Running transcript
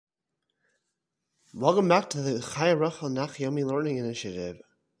Welcome back to the Chaya, Rochel, Nach, Yomi Learning Initiative.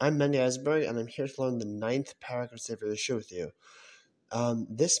 I'm Mendy Eisenberg, and I'm here to learn the 9th parak of Sefer Yehoshua with you.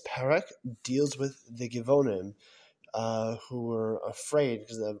 This parak deals with the Givonim, who were afraid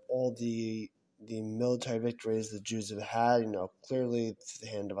because of all the military victories the Jews have had. Clearly it's the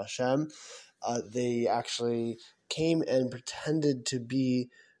hand of Hashem. They actually came and pretended to be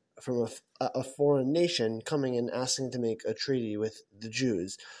from a foreign nation coming and asking to make a treaty with the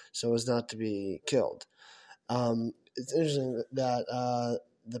Jews so as not to be killed. It's interesting that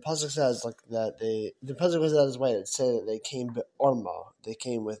the pasuk says the pasuk was that his way. It said that they came be'arma. They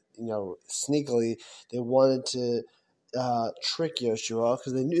came with sneakily. They wanted to trick Yehoshua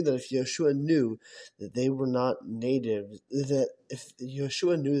because they knew that if Yehoshua knew that they were not natives, that if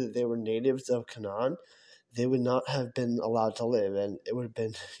Yehoshua knew that they were natives of Canaan, they would not have been allowed to live, and it would have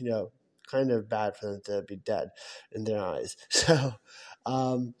been, kind of bad for them to be dead in their eyes. So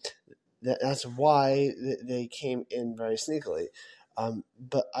that's why they came in very sneakily.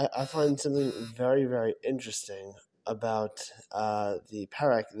 But I find something very, very interesting about the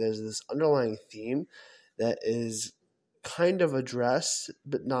parak. There's this underlying theme that is kind of addressed,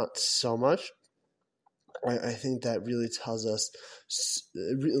 but not so much. I think that really tells us,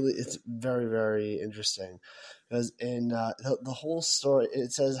 it's very, very interesting. Because in the whole story,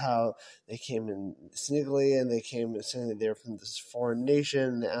 it says how they came in sneakily and they came saying that they were from this foreign nation.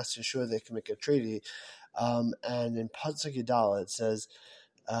 And they asked Yehoshua if they can make a treaty. And in Pasuk Yudal, it says,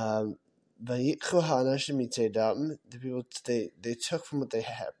 Vayikhu ha'anashim mitzedam, the people they took from what they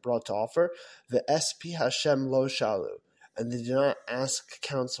had brought to offer. Ve'espi Hashem lo shalu, and they did not ask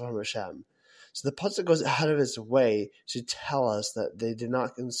counsel from Hashem. So the pasuk goes out of its way to tell us that they did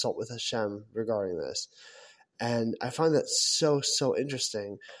not consult with Hashem regarding this, and I find that so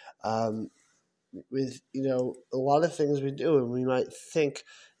interesting. With a lot of things we do, and we might think,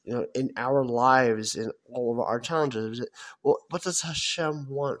 in our lives, in all of our challenges, well, what does Hashem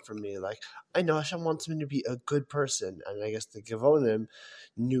want from me? Like, I know Hashem wants me to be a good person, and I guess the Givonim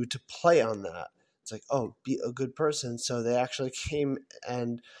knew to play on that. It's like, oh, be a good person. So they actually came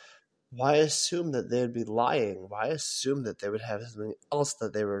and. Why assume that they would be lying? Why assume that they would have something else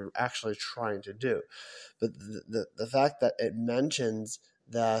that they were actually trying to do? But the fact that it mentions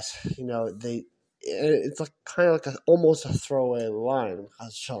that, it's like kind of like almost a throwaway line,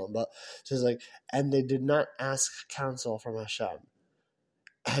 but it says and they did not ask counsel from Hashem.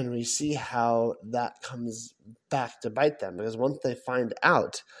 And we see how that comes back to bite them, because once they find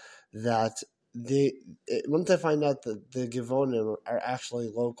out that the Givonim are actually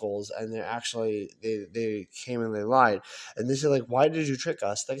locals, and they're actually they came and they lied, and they say why did you trick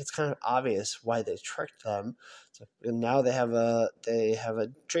us? It's kind of obvious why they tricked them. And now they have a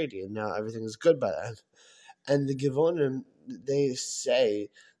treaty, and now everything is good by them. And the Givonim, they say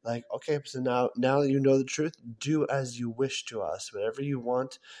okay, so now that you know the truth, do as you wish to us, whatever you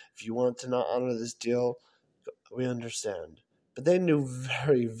want. If you want to not honor this deal, we understand. But they knew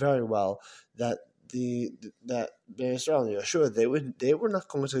very, very well that that Israel and Yehoshua, they were not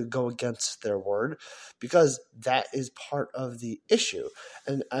going to go against their word, because that is part of the issue.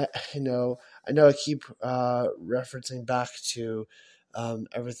 And I know I keep referencing back to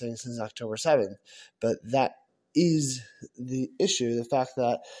everything since October 7th, but that is the issue. The fact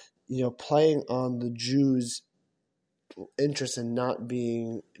that playing on the Jews' interest in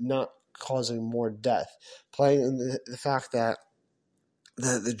not causing more death, playing in the fact that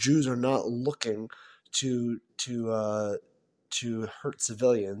the Jews are not looking to hurt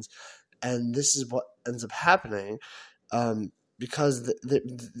civilians, and this is what ends up happening, because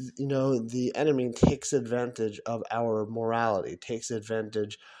the enemy takes advantage of our morality, takes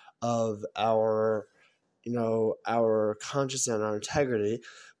advantage of our conscience and our integrity.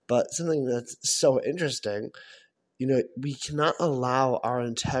 But something that's so interesting. We cannot allow our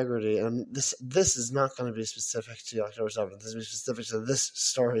integrity, and this is not going to be specific to October 7th. This is specific to this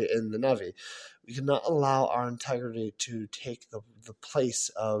story in the Navi. We cannot allow our integrity to take the place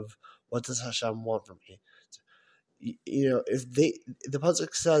of what does Hashem want from me. If the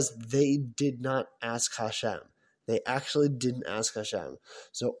pasuk says they did not ask Hashem, they actually didn't ask Hashem.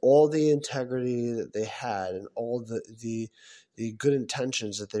 So all the integrity that they had, and all the good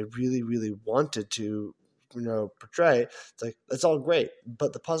intentions that they really, really wanted to portray, it's all great,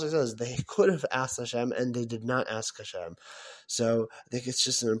 but the pasuk says they could have asked Hashem, and they did not ask Hashem. So I think it's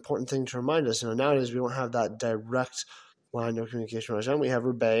just an important thing to remind us. Nowadays we don't have that direct line of communication with Hashem. We have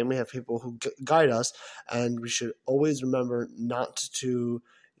Rebbeim, we have people who guide us, and we should always remember not to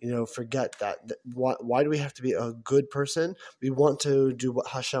forget that. Why do we have to be a good person? We want to do what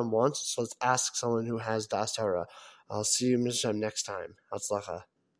Hashem wants, so let's ask someone who has Das Torah. I'll see you, Hashem, next time. Hatzlacha.